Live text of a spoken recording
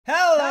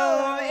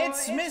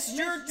it's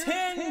Mr.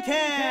 Tin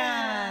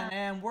Can!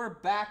 And we're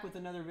back with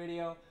another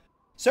video.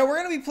 So we're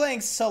going to be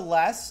playing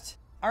Celeste.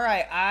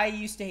 Alright, I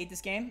used to hate this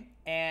game,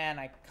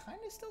 and I kind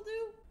of still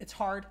do. It's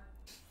hard.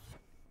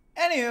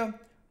 Anywho,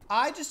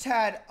 I just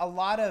had a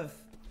lot of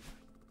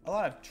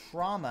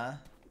trauma,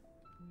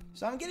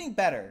 so I'm getting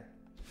better,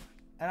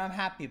 and I'm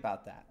happy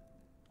about that.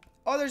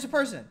 Oh, there's a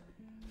person.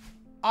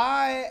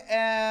 I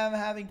am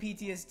having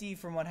PTSD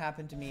from what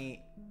happened to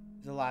me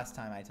the last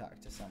time I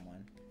talked to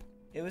someone.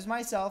 It was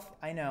myself,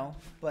 I know,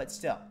 but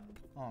still.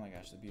 Oh my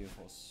gosh,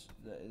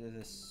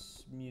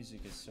 this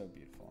music is so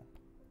beautiful.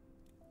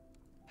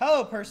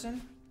 Hello,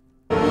 person.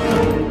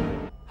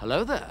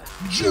 Hello there.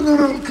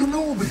 General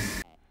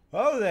Kenobi.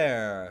 Oh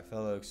there,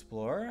 fellow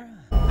explorer.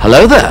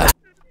 Hello there.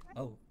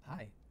 Oh,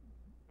 hi.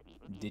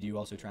 Did you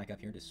also track up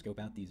here to scope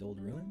out these old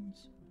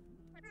ruins?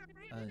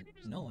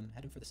 No, I'm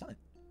heading for the summit.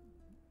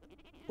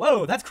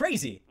 Whoa, that's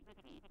crazy!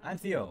 I'm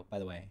Theo, by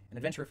the way, an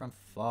adventurer from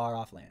far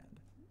off land.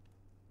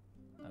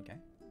 Okay.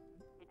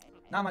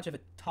 Not much of a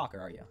talker,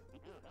 are you?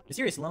 A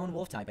serious lone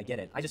wolf type, I get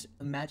it. I just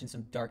imagined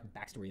some dark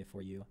backstory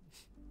for you.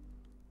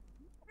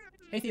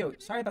 Hey Theo,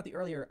 sorry about the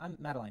earlier. I'm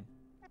Madeline.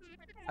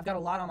 I've got a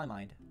lot on my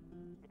mind.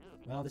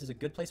 Well, this is a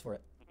good place for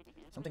it.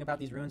 Something about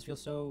these ruins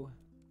feels so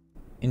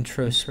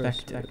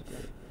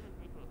introspective.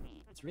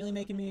 It's really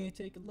making me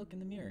take a look in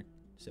the mirror,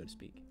 so to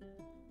speak.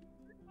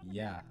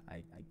 Yeah,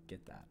 I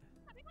get that.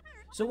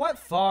 So what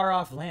far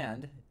off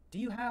land do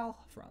you hail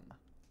from?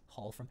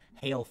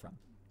 Hail from?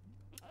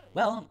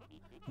 Well,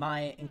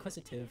 my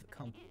inquisitive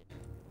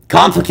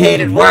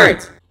Complicated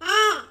words!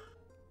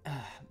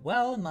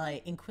 well, my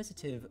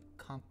inquisitive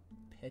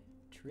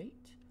compatriot,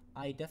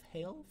 I doth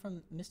hail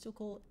from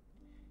mystical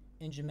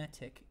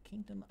enigmatic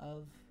kingdom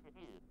of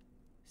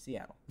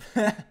Seattle.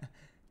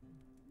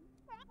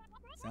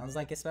 Sounds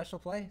like a special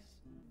place.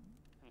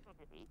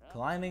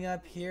 Climbing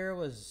up here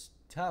was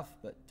tough,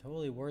 but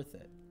totally worth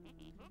it.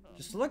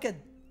 Just look at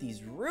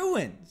these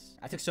ruins.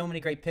 I took so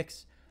many great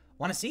pics.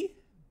 Want to see?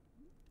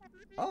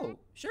 Oh,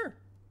 sure.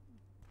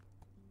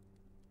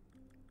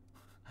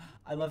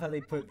 I love how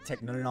they put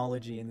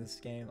technology in this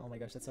game. Oh my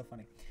gosh, that's so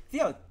funny.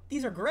 Theo,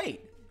 these are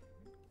great.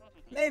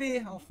 Maybe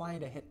I'll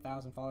find a hit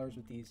 1,000 followers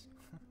with these.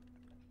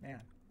 Man.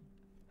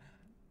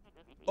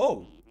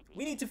 Oh,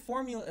 we need to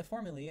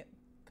formally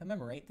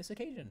commemorate this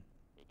occasion.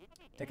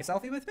 Take a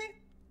selfie with me?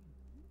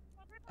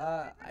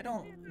 I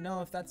don't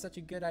know if that's such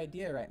a good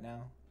idea right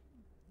now.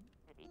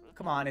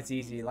 Come on, it's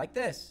easy. Like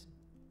this.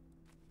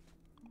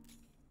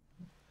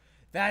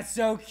 That's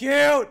so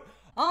cute!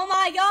 Oh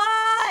my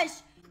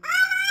gosh!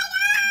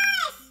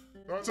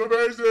 That's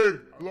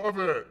amazing. I love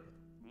it.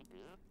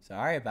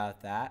 Sorry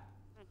about that.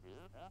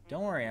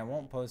 Don't worry, I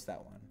won't post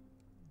that one.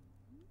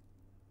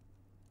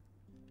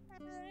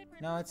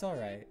 No, it's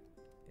alright.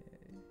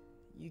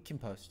 You can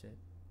post it.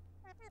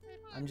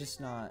 I'm just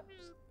not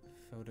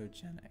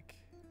photogenic.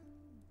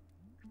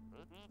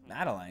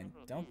 Madeline,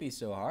 don't be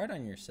so hard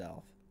on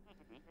yourself.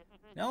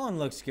 No one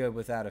looks good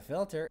without a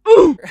filter.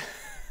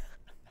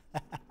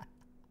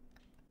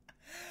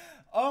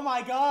 Oh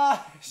my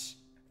gosh!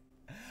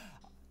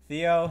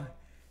 Theo,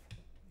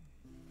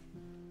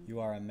 you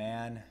are a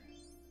man.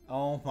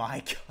 Oh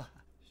my gosh.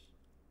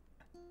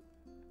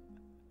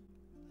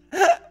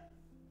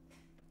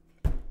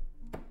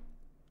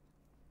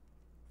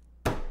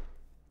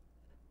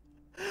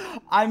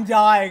 I'm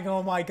dying.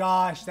 Oh my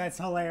gosh, that's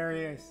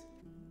hilarious.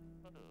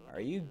 Are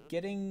you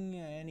getting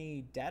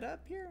any data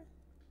up here?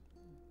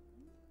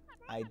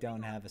 I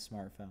don't have a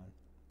smartphone.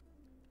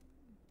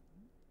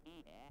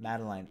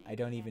 Madeline, I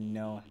don't even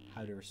know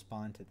how to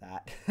respond to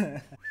that.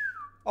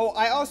 Oh,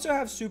 I also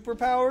have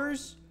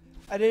superpowers.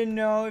 I didn't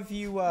know if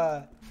you,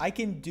 I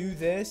can do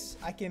this.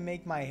 I can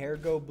make my hair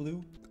go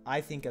blue.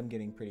 I think I'm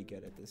getting pretty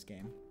good at this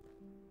game.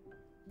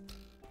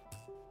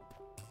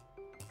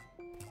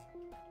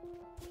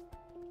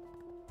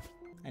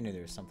 I knew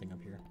there was something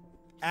up here.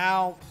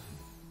 Ow.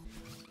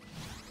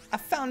 I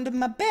found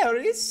my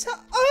berries.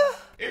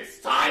 It's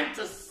time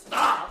to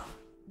stop!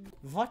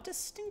 What a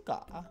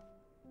stinker.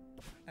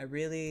 I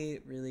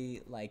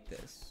really like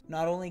this.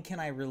 Not only can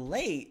I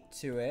relate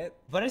to it,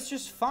 but it's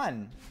just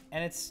fun.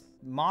 And it's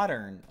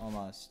modern,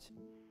 almost.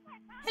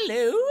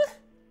 Hello?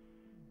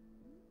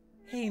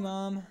 Hey,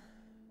 Mom.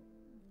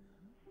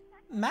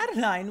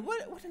 Madeline,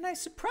 what a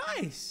nice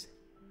surprise.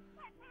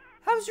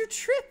 How's your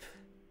trip?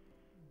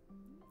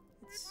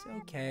 It's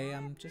okay,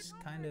 I'm just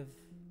kind of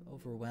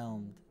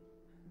overwhelmed.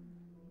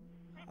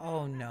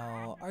 Oh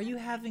no, are you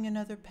having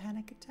another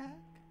panic attack?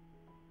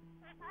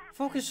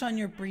 Focus on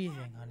your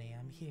breathing, honey,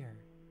 I'm here.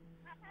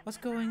 What's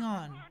going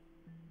on?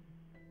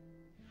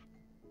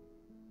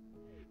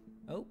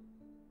 Oh.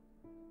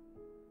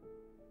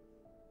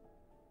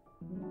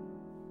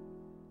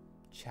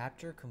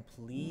 Chapter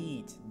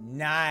complete.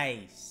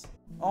 Nice.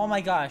 Oh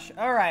my gosh.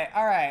 Alright.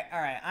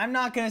 I'm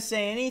not gonna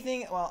say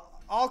anything.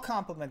 Well, I'll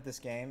compliment this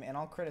game and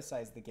I'll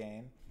criticize the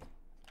game.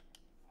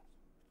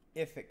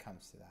 If it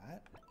comes to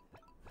that.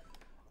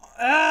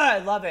 Ah, I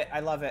love it.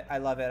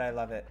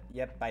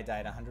 Yep, I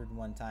died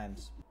 101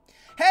 times.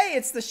 Hey,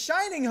 it's the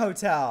Shining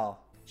Hotel.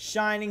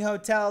 Shining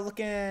hotel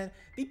looking.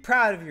 Be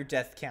proud of your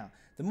death count.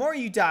 The more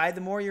you die, the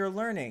more you're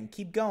learning.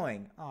 Keep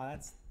going. Oh,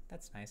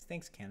 that's nice.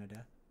 Thanks,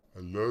 Canada.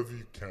 I love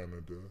you,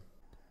 Canada.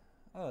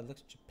 Oh, it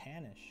looks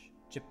Japanish.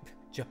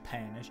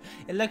 Japanish.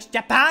 It looks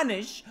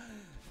Japanish.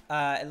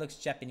 It looks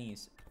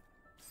Japanese.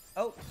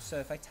 Oh, so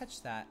if I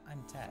touch that,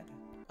 I'm dead.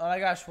 Oh my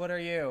gosh, what are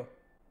you?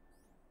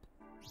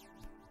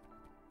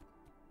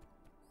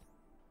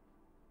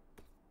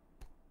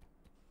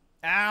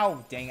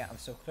 Ow! Dang it, I'm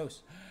so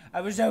close. I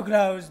was so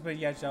close, but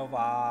yet so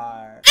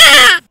far.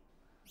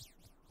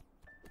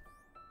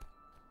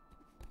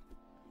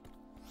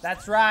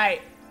 That's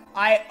right.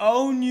 I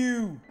own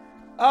you.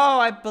 Oh,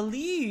 I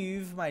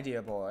believe, my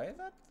dear boy,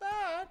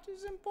 that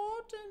is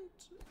important.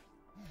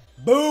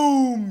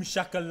 Boom!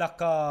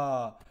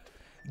 Shakalaka.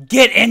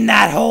 Get in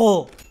that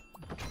hole.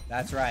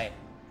 That's right.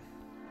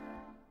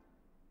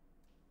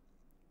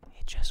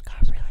 It just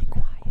got really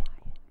quiet.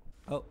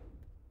 Oh.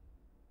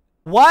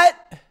 What?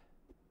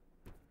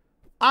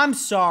 I'm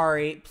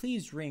sorry.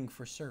 Please ring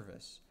for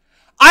service.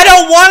 I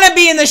don't want to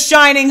be in the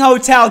Shining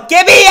Hotel.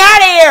 Get me out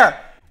of here.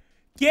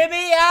 Get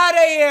me out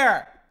of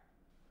here.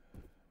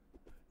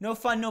 No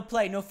fun, no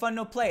play. No fun,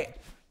 no play.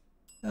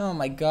 Oh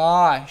my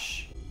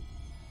gosh.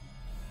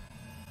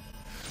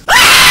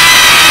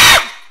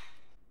 Ah!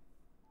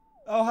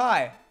 Oh,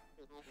 hi.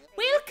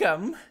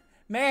 Welcome.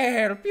 May I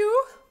help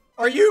you?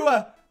 Are you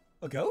a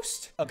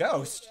ghost? A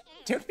ghost?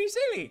 Don't be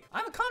silly.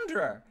 I'm a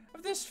conjurer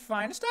of this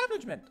fine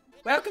establishment.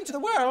 Welcome to the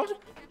world.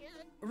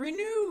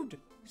 Renewed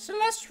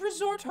Celeste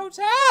Resort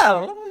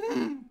Hotel.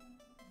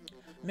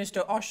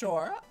 Mr.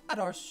 Offshore at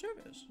our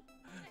service.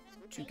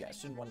 2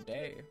 guests in 1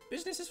 day.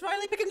 Business is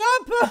finally picking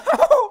up.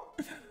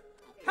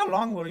 How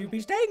long will you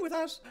be staying with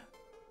us?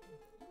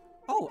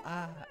 Oh,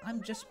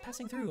 I'm just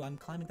passing through. I'm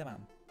climbing the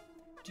mountain.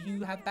 Do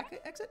you have back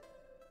exit?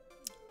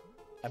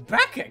 A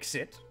back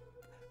exit?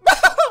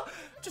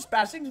 Just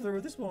passing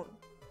through. This won't.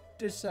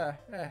 This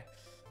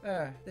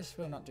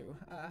will not do.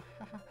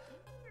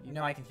 You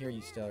know I can hear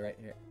you still right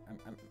here.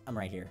 I'm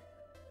right here.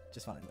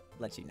 Just want to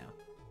let you know.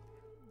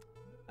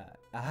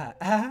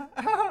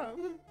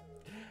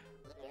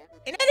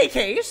 In any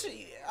case,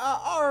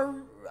 our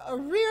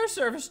rear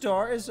service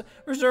door is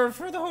reserved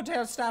for the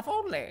hotel staff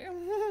only.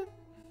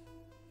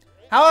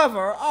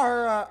 However,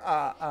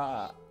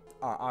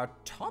 our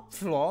top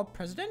floor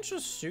presidential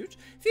suite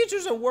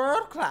features a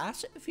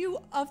world-class view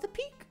of the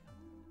peak.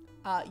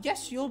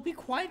 Yes, you'll be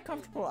quite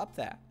comfortable up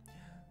there.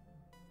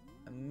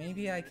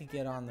 Maybe I could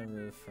get on the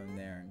roof from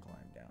there and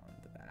climb down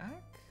the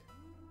back.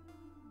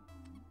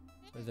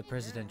 With the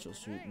presidential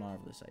suite,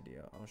 marvelous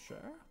idea. Oh,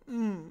 sure.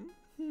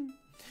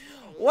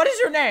 What is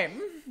your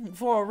name?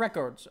 For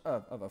records,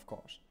 of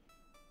course.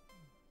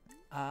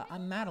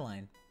 I'm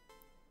Madeline.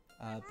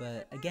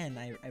 But again,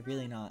 I'm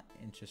really not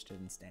interested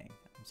in staying.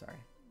 I'm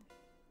sorry.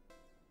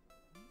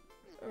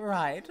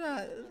 Right.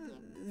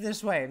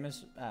 This way,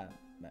 Miss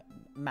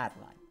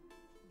Madeline.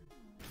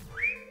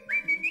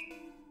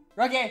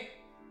 Rookie!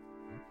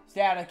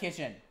 Stay out of the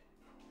kitchen.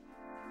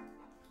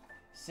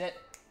 Sit.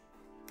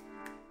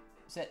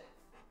 Sit.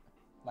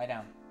 Lie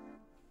down.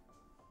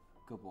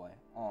 Good boy.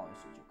 Oh,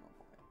 such a good boy.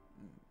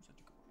 Such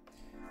a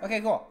good boy.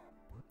 Okay, cool.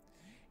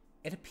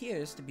 It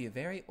appears to be a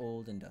very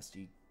old and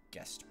dusty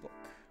guest book.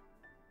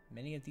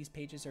 Many of these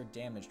pages are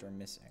damaged or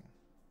missing.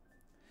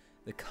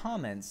 The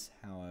comments,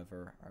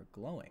 however, are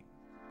glowing.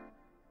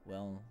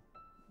 Well,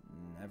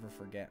 never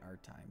forget our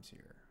times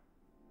here.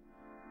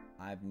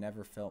 I've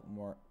never felt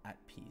more at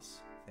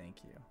peace.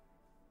 Thank you.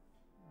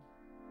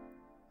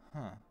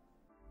 Huh.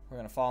 We're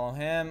gonna follow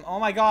him. Oh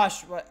my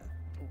gosh, what?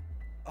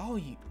 Oh,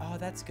 oh,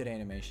 that's good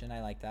animation.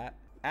 I like that.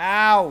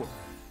 Ow!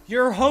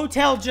 Your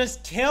hotel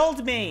just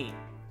killed me!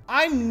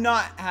 I'm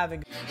not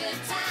having a good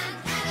time,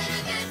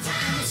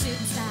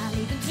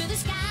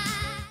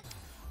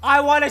 I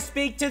want to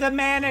speak to the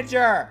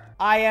manager.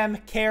 I am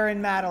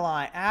Karen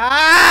Madeline.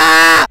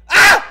 Ah!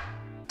 Ah!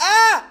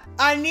 Ah!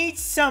 I need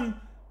some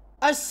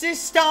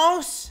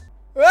assistance.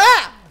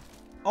 Ah!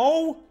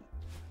 Oh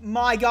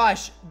my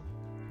gosh.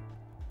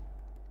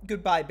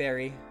 Goodbye,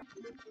 Barry.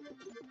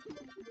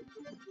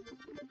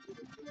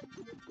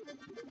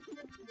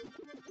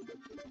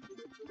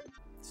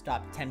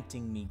 Stop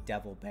tempting me,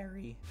 Devil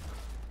Barry.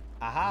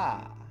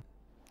 Aha.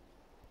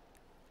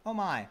 Oh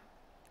my.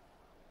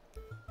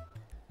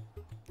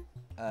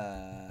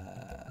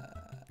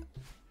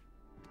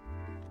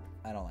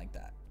 I don't like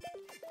that.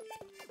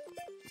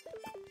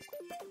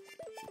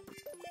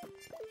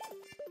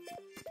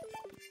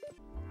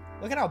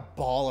 Look at how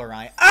baller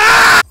I am.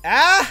 Ah!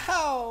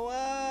 Ow!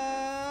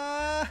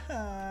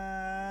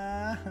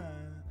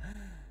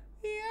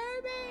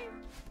 Hear me?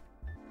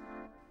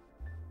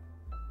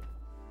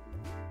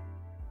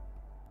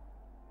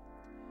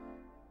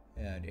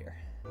 Oh dear.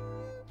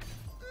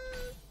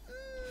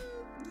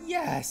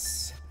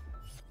 Yes.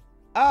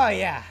 Oh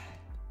yeah.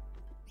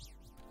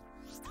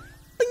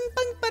 Bing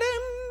bang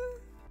ba-dum.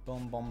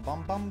 Boom bum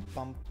bum bum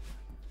bum.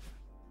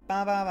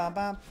 Ba ba ba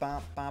ba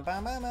ba ba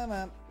ba ba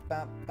ba ba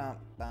ba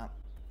ba.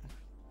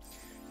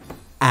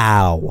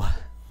 Ow.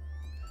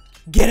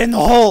 Get in the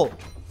hole.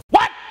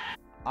 What?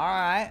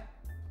 Alright.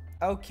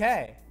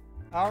 Okay.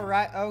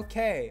 Alright,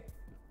 okay.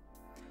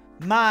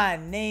 My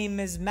name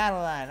is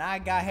Madeline. I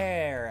got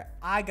hair.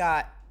 I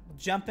got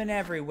jumping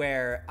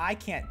everywhere. I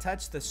can't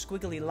touch the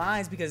squiggly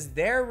lines because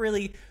they're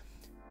really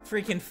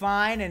freaking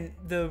fine, and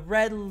the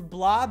red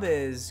blob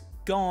is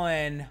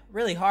going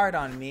really hard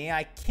on me.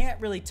 I can't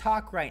really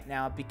talk right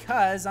now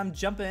because I'm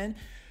jumping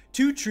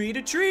to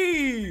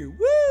tree.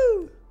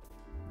 Woo!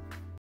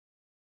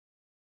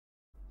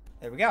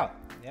 There we go.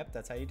 Yep,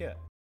 that's how you do it.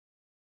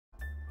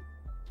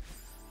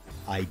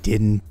 I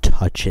didn't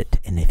touch it,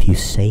 and if you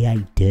say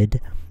I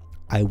did,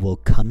 I will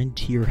come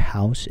into your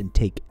house and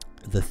take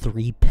the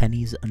 3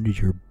 pennies under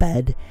your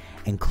bed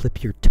and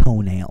clip your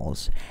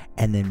toenails,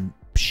 and then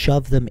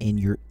shove them in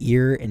your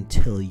ear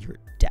until you're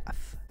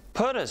deaf.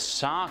 Put a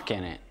sock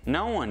in it.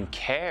 No one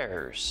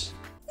cares.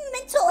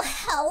 Mental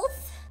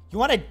health? You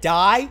want to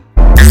die?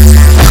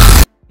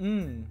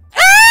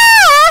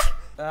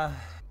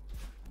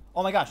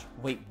 Oh my gosh.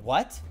 Wait,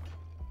 what?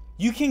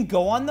 You can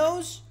go on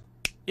those?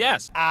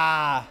 Yes.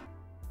 I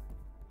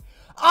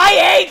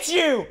hate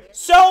you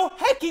so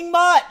hecking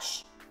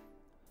much!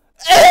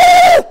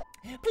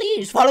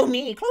 Please follow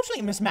me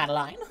closely, Miss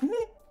Madeline.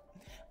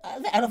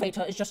 The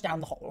elevator is just down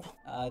the hall.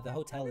 The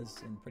hotel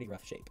is in pretty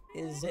rough shape.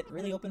 Is it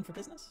really open for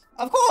business?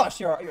 Of course,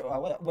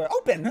 we're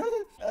open.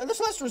 The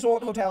Celeste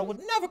Resort Hotel would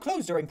never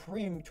close during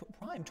prime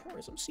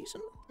tourism season.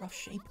 Rough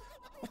shape?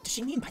 What does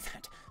she mean by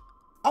that?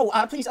 Oh,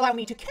 please allow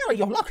me to carry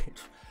your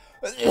luggage.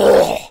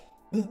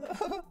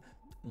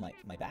 My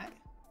bag?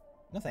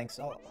 No thanks,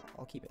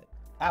 I'll keep it.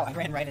 Ow, I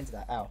ran right into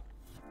that. Ow.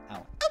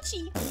 Ow.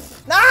 Ouchie!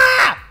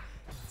 Ah!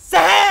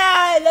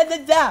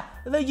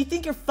 You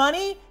think you're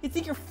funny? You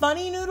think you're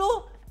funny,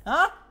 Noodle?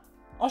 Huh?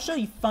 I'll show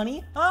you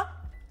funny, huh?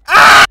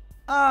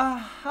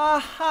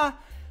 Ah!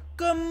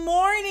 Good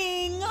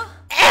morning!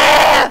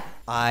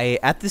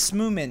 At this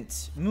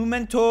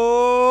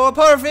momento,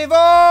 por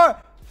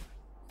favor!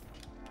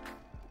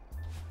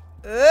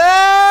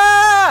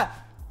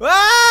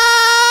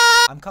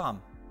 I'm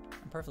calm.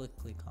 I'm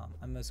perfectly calm.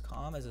 I'm as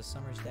calm as a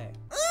summer's day.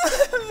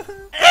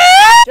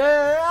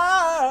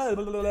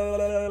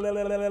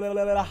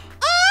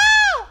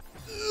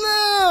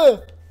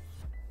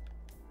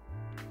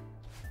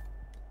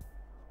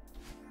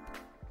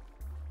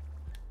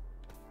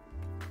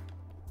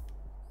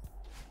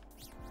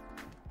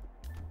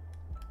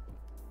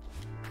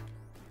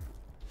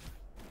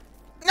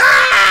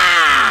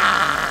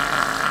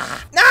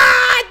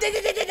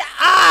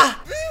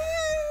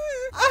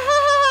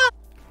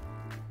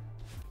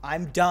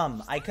 I'm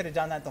dumb. I could have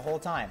done that the whole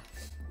time.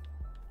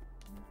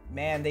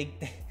 Man, they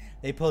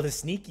pulled a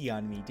sneaky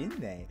on me, didn't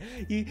they?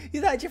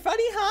 You thought you're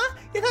funny, huh?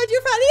 You thought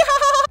you're funny,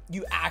 ha?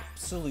 You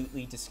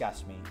absolutely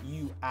disgust me.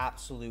 You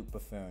absolute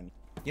buffoon.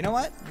 You know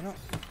what?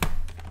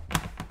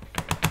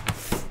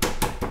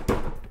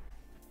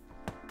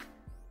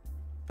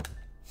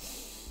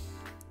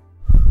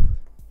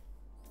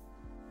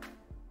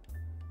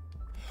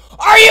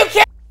 Are you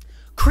kidding?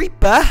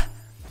 Creeper.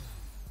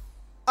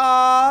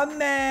 Aw,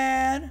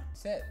 man.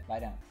 Sit. Lie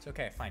down. It's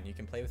okay. Fine. You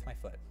can play with my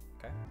foot.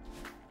 Okay?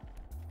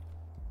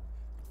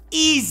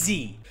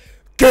 Easy.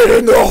 Get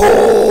in the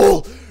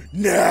hole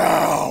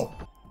now.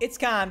 It's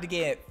time to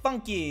get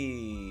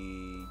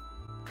funky.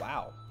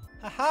 Wow.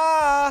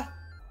 Haha.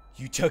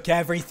 You took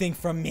everything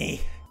from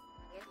me.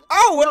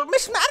 Oh, well,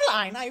 Miss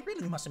Madeline, I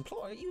really must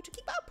implore you to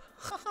keep up.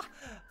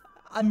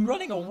 I'm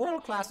running a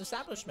world-class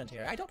establishment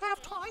here. I don't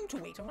have time to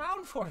wait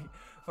around for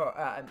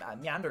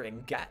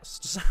meandering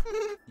guests.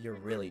 You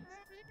really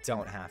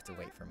don't have to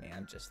wait for me.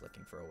 I'm just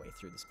looking for a way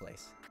through this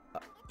place.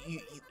 You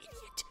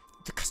idiot.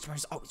 The customer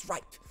is always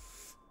right.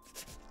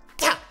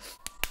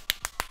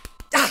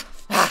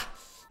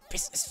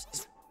 Business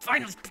is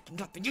finally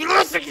picking up and you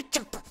lose your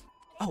temper.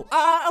 Oh,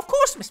 of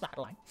course, Miss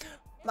Madeline.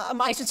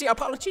 My sincere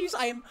apologies.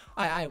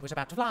 I was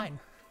about to line.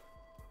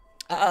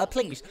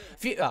 Please,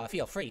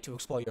 feel free to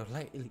explore your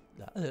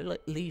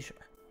leisure.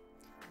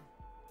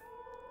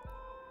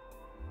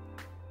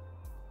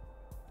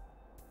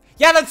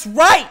 Yeah, that's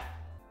right!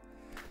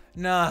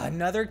 Nah,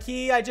 another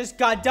key? I just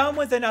got done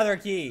with another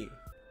key.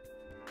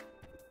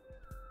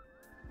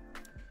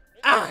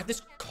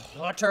 This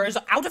clutter is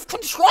out of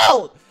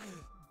control!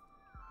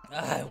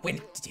 When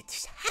did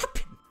this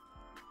happen?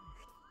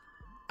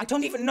 I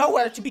don't even know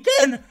where to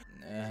begin!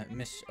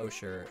 Mr.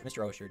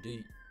 Osher,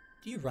 do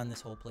you run this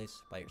whole place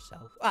by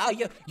yourself?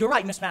 You're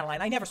right, Miss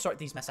Madeline. I never sort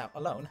these mess out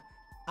alone.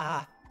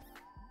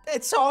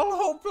 It's all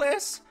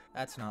hopeless.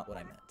 That's not what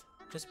I meant.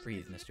 Just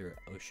breathe, Mr.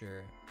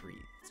 Osher. Breathe.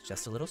 It's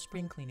just a little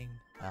spring cleaning.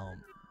 Well,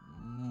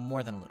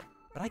 more than a little.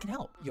 But I can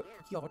help.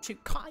 You're too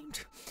kind.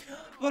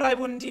 But I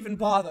wouldn't even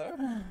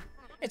bother.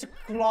 It's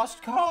a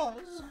lost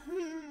cause.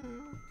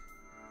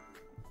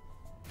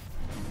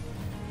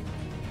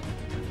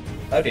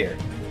 Oh dear.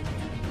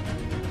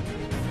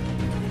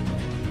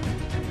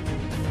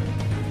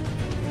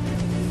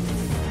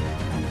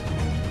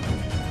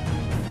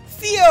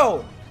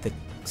 Theo! The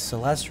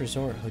Celeste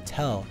Resort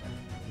Hotel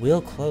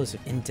will close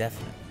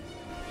indefinitely.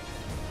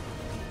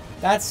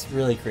 That's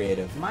really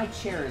creative. My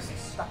chair is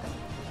stuck.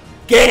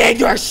 Get in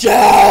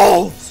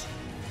yourselves!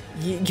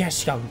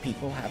 Yes, young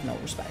people have no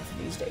respect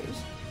for these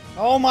days.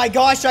 Oh my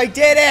gosh, I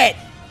did it!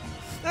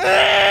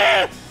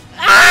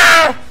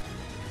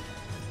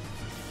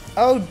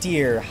 Oh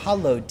dear,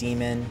 hello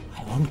demon.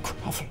 I won't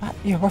grovel at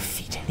your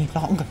feet any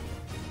longer.